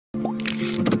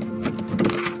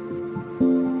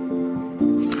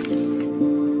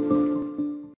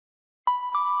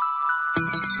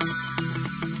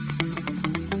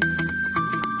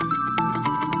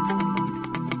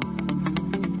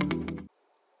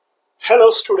Hello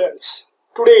students,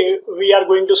 today we are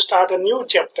going to start a new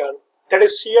chapter, that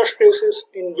is shear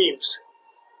stresses in beams.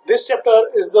 This chapter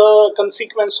is the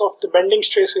consequence of the bending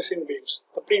stresses in beams,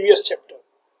 the previous chapter.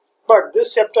 But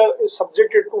this chapter is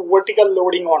subjected to vertical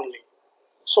loading only.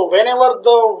 So whenever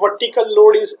the vertical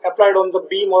load is applied on the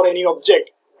beam or any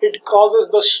object, it causes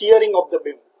the shearing of the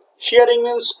beam. Shearing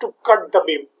means to cut the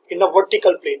beam in a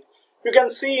vertical plane. You can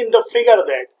see in the figure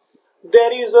that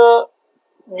there is a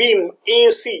beam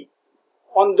AC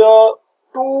on the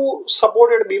two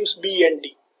supported beams B and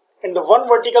D, and the one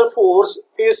vertical force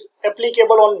is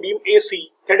applicable on beam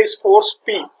AC, that is force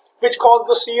P, which causes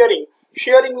the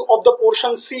shearing of the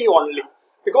portion C only,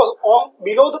 because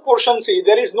below the portion C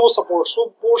there is no support,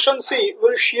 so portion C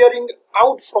will shearing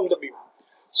out from the beam.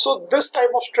 So this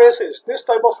type of stresses, this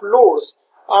type of loads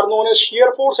are known as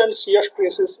shear force and shear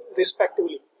stresses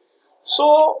respectively.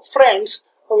 So friends,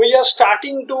 we are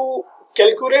starting to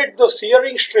calculate the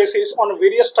shearing stresses on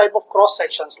various type of cross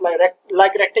sections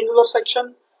like rectangular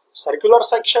section, circular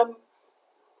section,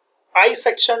 I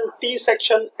section, T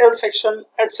section, L section,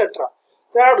 etc.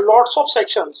 There are lots of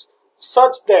sections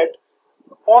such that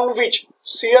on which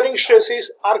shearing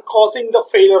stresses are causing the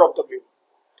failure of the beam.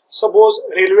 Suppose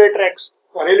railway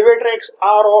tracks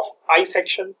are of I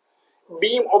section.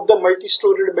 Beam of the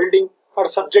multi-storied building are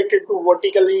subjected to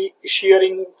vertically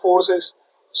shearing forces.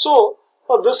 So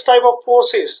this type of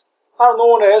forces are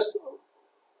known as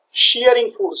shearing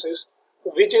forces,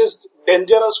 which is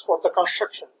dangerous for the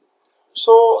construction.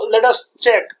 So let us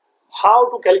check how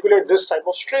to calculate this type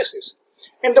of stresses.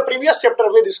 In the previous chapter,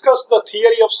 we discussed the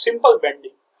theory of simple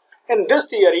bending. In this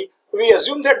theory, we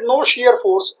assume that no shear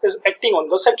force is acting on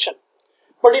the section.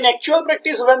 But in actual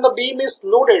practice, when the beam is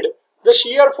loaded, the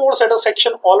shear force at a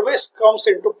section always comes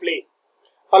into play,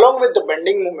 along with the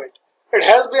bending moment. It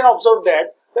has been observed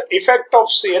that the effect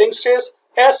of shearing stress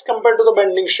as compared to the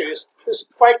bending stress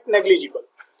is quite negligible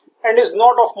and is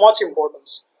not of much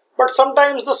importance. But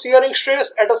sometimes the shearing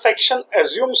stress at a section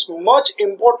assumes much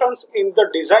importance in the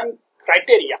design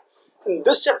criteria. In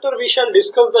this chapter, we shall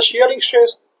discuss the shearing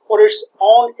stress for its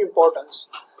own importance.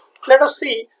 Let us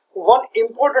see one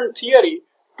important theory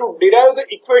to derive the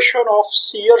equation of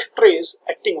shear stress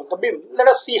acting on the beam. Let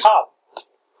us see how.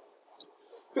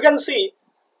 You can see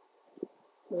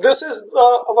this is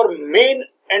our main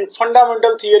and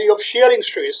fundamental theory of shearing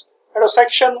stress at a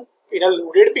section in a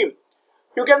loaded beam.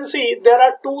 You can see there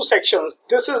are two sections.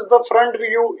 This is the front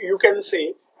view, you can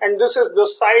say, and this is the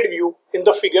side view in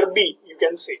the figure B, you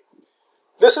can say.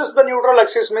 This is the neutral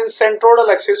axis, means centroidal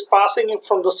axis passing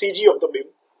from the CG of the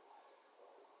beam.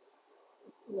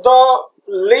 The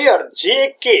layer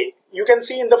JK, you can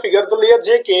see in the figure, the layer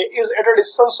JK is at a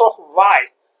distance of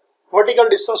Y, vertical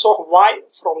distance of Y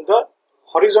from the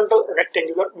horizontal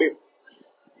rectangular beam.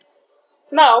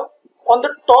 Now on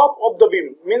the top of the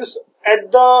beam, means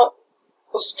at the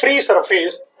free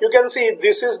surface, you can see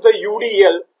this is the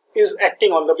UDL is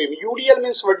acting on the beam. UDL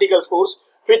means vertical force,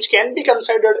 which can be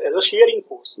considered as a shearing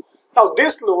force. Now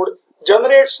this load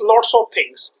generates lots of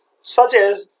things such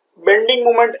as bending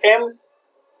moment M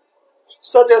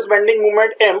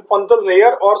on the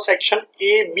layer or section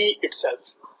AB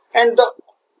itself, and the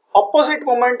opposite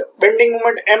moment, bending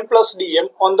moment M plus dm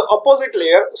on the opposite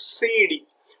layer CD,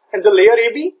 and the layer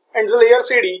AB and the layer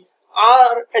CD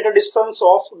are at a distance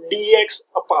of dx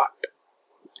apart.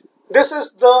 This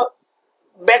is the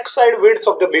backside width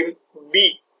of the beam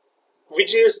B,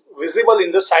 which is visible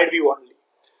in the side view only.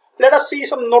 Let us see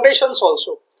some notations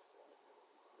also.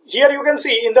 Here you can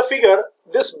see in the figure,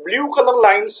 this blue color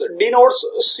lines denotes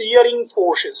shearing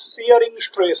forces, shearing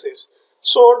stresses.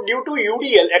 So due to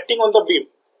UDL acting on the beam,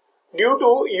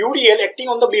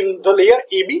 the layer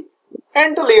AB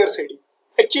and the layer CD.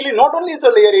 Actually, not only the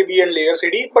layer AB and layer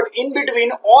CD, but in between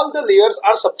all the layers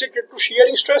are subjected to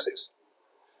shearing stresses,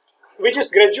 which is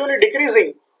gradually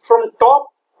decreasing from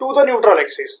top to the neutral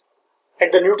axis.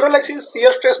 At the neutral axis,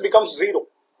 shear stress becomes 0,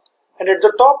 and at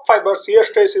the top fiber, shear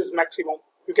stress is maximum,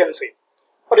 you can say.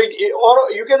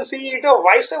 Or you can see it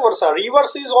vice versa.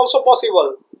 Reverse is also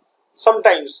possible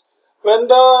sometimes, when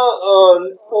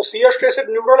the shear stress at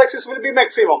neutral axis will be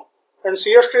maximum and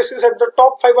shear stresses at the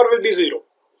top fiber will be 0.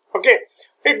 Okay,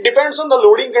 it depends on the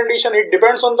loading condition, it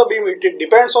depends on the beam, it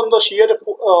depends on the shear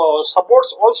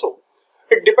supports also.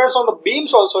 It depends on the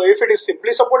beams also, if it is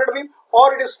simply supported beam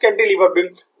or it is cantilever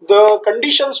beam. The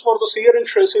conditions for the shearing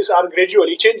stresses are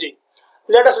gradually changing.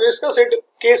 Let us discuss it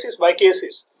cases by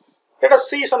cases. Let us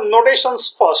see some notations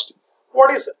first.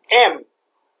 What is M?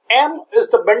 M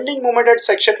is the bending moment at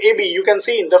section AB, you can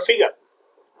see in the figure.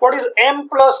 What is M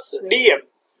plus dm?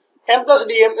 M plus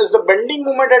dm is the bending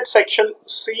moment at section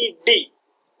CD.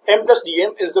 M plus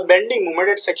dm is the bending moment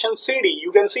at section CD.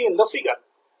 You can see in the figure.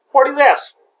 What is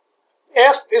F?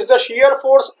 F is the shear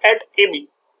force at AB.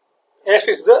 F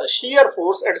is the shear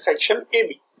force at section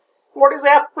AB. What is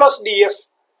F plus df?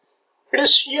 It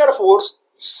is shear force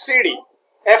CD.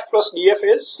 F plus df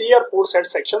is shear force at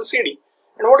section CD.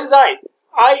 And what is I?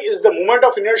 I is the moment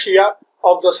of inertia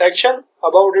of the section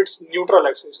about its neutral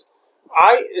axis.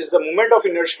 I is the moment of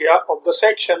inertia of the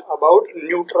section about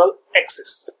neutral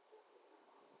axis.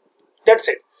 That's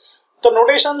it. The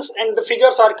notations and the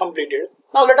figures are completed.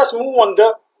 Now let us move on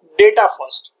the data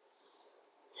first.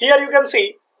 Here you can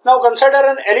see, now consider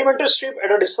an elementary strip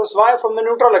at a distance y from the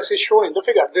neutral axis shown in the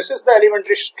figure. This is the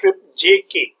elementary strip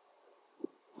JK.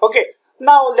 Okay,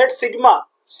 now let sigma.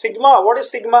 Sigma, what is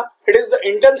sigma? It is the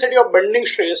intensity of bending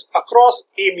stress across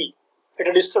AB at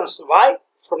a distance y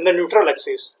from the neutral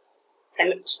axis.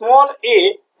 And small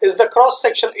a is the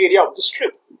cross-section area of the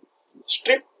strip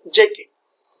JK.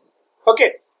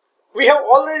 Okay, we have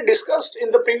already discussed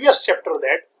in the previous chapter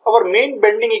that our main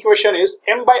bending equation is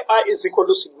m by I is equal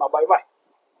to sigma by y.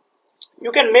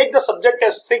 You can make the subject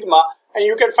as sigma and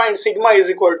you can find sigma is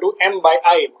equal to m by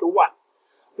I into y.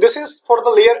 This is for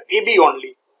the layer AB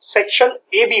only, section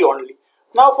AB only.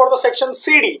 Now for the section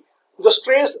CD, the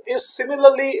stress is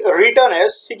similarly written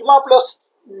as sigma plus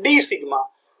d sigma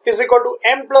is equal to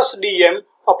m plus dm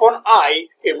upon I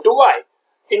into y.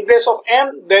 In place of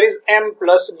m, there is m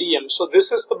plus dm. So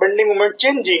this is the bending moment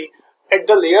changing at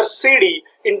the layer CD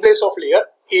in place of layer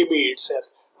AB itself.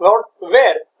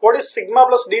 What is sigma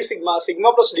plus d sigma?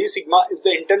 Sigma plus d sigma is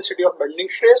the intensity of bending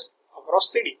stress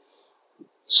across CD.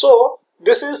 So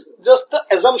this is just the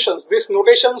assumptions. These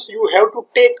notations you have to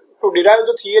take to derive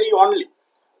the theory only.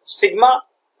 Sigma,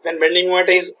 then bending moment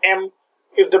is m.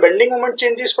 If the bending moment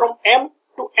changes from m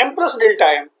to m plus delta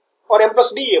m or m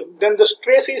plus dm, then the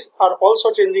stresses are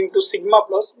also changing to sigma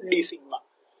plus d sigma.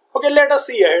 Okay, let us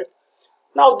see ahead.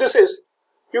 Now this is,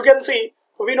 you can see,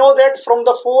 we know that from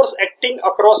the force acting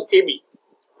across AB.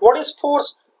 What is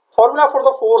force? Formula for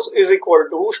the force is equal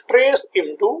to stress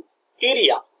into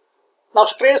area. Now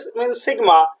stress means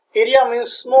sigma, area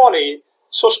means small a.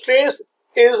 So stress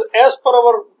is as per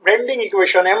our bending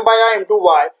equation m by I into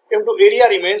y into area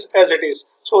remains as it is.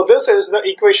 So this is the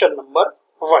equation number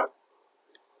 1.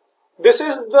 This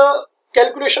is the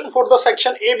calculation for the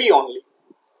section AB only.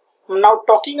 Now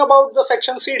talking about the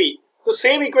section CD, the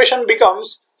same equation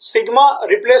becomes sigma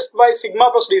replaced by sigma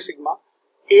plus d sigma,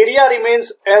 area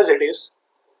remains as it is,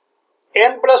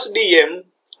 m plus dm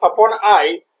upon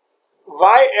I,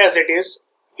 y as it is,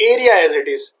 area as it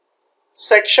is.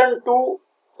 Section 2,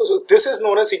 so this is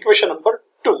known as equation number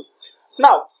 2.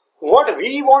 Now what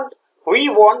we want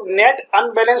net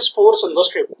unbalanced force on the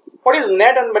strip. What is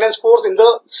net unbalanced force in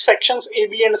the sections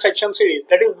AB and section CD?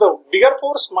 That is the bigger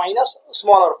force minus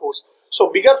smaller force. So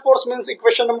bigger force means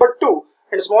equation number 2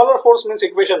 and smaller force means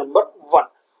equation number 1.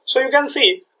 So you can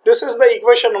see this is the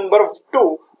equation number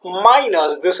 2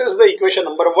 minus this is the equation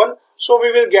number 1. So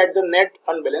we will get the net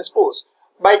unbalanced force.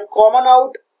 By common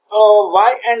out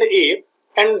y and a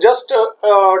and just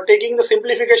taking the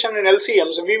simplification in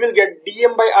LCMs, we will get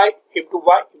dm by I into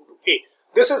y into a.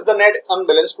 This is the net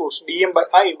unbalanced force, dm by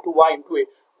I into y into a.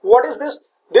 What is this?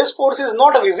 This force is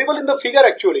not visible in the figure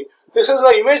actually. This is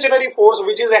the imaginary force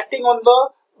which is acting on the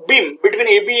beam between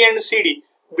AB and CD.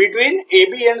 Between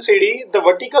AB and CD, the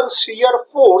vertical shear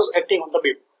force acting on the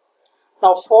beam.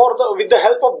 Now with the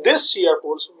help of this shear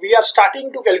force, we are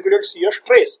starting to calculate shear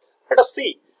stress. Let us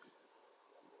see.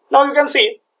 Now you can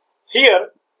see here,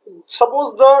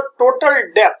 suppose the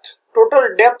total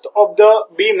depth of the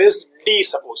beam is d,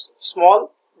 suppose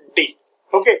small d.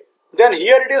 Okay, then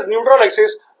here it is neutral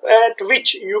axis at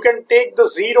which you can take the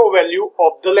 0 value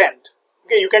of the length.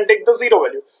 Okay, you can take the 0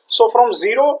 value. So from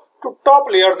 0 to top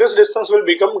layer, this distance will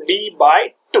become d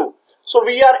by 2. So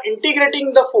we are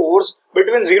integrating the force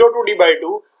between 0 to d by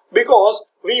 2 because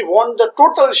we want the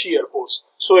total shear force.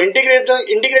 So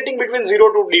integrating between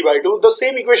 0 to d by 2, the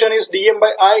same equation is dm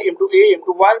by I into a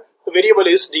into y. The variable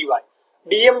is dy.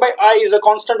 Dm by I is a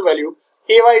constant value.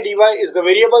 Ay dy is the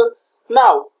variable.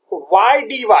 Now y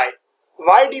dy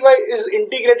is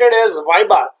integrated as y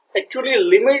bar. Actually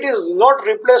limit is not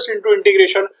replaced into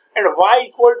integration and y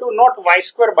equal to not y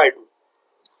square by 2.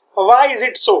 Why is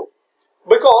it so?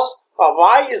 Because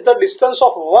y is the distance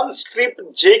of one strip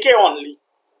jk only.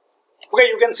 Okay,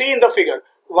 you can see in the figure,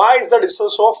 y is the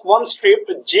distance of one strip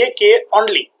jk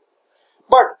only.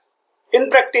 But in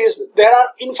practice, there are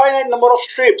infinite number of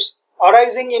strips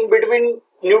arising in between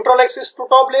neutral axis to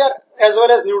top layer as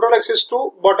well as neutral axis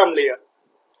to bottom layer.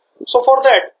 So for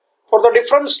that, for the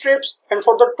different strips and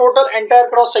for the total entire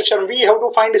cross section, we have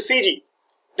to find CG,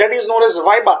 that is known as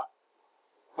y bar.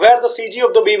 where the CG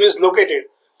of the beam is located.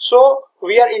 So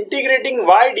we are integrating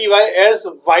y dy as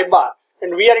y bar,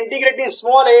 and we are integrating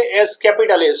small a as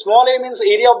capital A. Small a means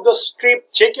area of the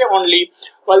strip JK only,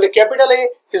 while the capital A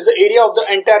is the area of the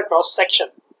entire cross section.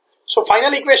 So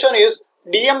final equation is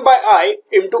dm by I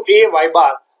into a y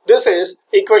bar. This is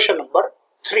equation number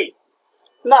 3.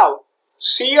 Now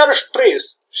shear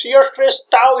stress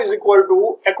tau is equal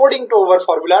to, according to our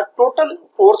formula, total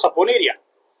force upon area.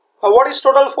 Now what is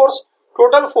total force?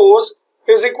 Total force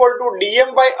is equal to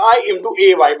dm by I into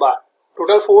a y bar.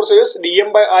 Total force is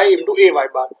dm by I into a y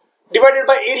bar divided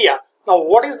by area. Now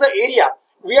what is the area?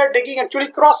 We are taking actually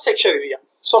cross section area.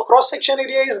 So cross section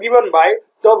area is given by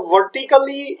the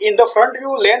vertically in the front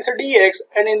view length dx,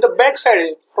 and in the back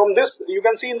side, from this you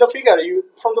can see in the figure,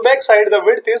 from the back side the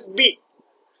width is b.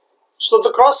 So the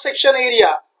cross section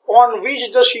area on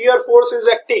which the shear force is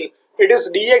acting, it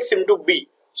is dx into b.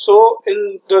 So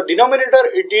in the denominator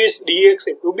it is dx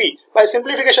into b. By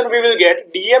simplification we will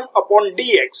get dm upon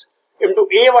dx into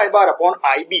a y bar upon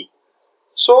ib.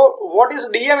 So what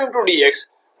is dm into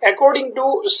dx? According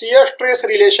to shear stress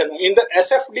relation in the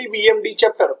SFD BMD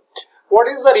chapter, what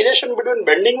is the relation between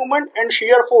bending moment and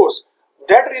shear force?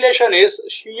 That relation is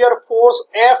shear force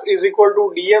F is equal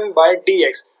to dm by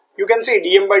dx. You can say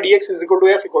dm by dx is equal to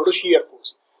F equal to shear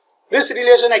force. This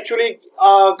relation actually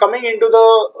coming into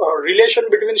the relation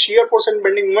between shear force and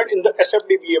bending moment in the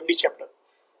SFD BMD chapter.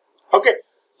 Okay,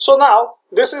 so now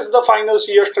this is the final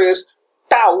shear stress.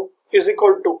 Tau is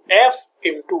equal to F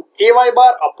into AY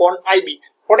bar upon IB.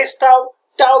 What is tau?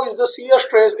 Tau is the shear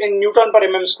stress in Newton per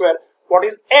mm square. What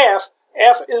is F?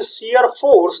 F is shear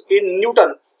force in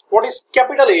Newton. What is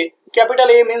capital A? Capital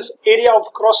A means area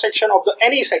of cross section of the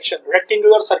any section,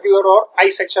 rectangular, circular or I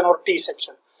section or T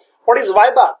section. What is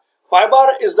Y bar? Y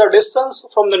bar is the distance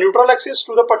from the neutral axis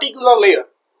to the particular layer,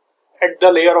 at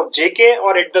the layer of JK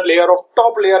or at the layer of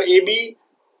top layer AB,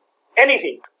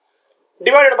 anything,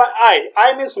 divided by I.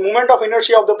 I means moment of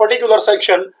inertia of the particular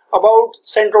section about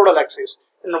centroidal axis.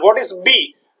 And what is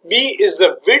B? B is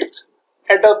the width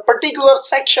at a particular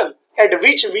section at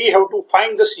which we have to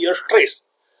find the shear stress.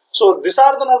 So these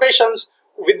are the notations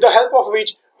with the help of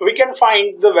which we can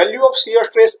find the value of shear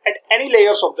stress at any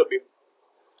layers of the beam.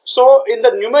 So in the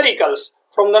numericals,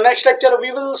 from the next lecture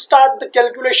we will start the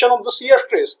calculation of the shear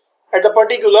stress at the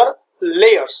particular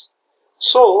layers.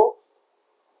 So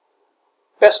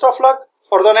best of luck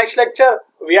for the next lecture.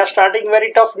 We are starting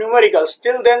very tough numericals.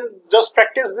 Till then, just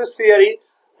practice this theory.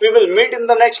 We will meet in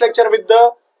the next lecture with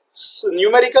the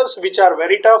numericals which are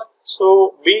very tough.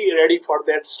 So be ready for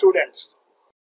that, students.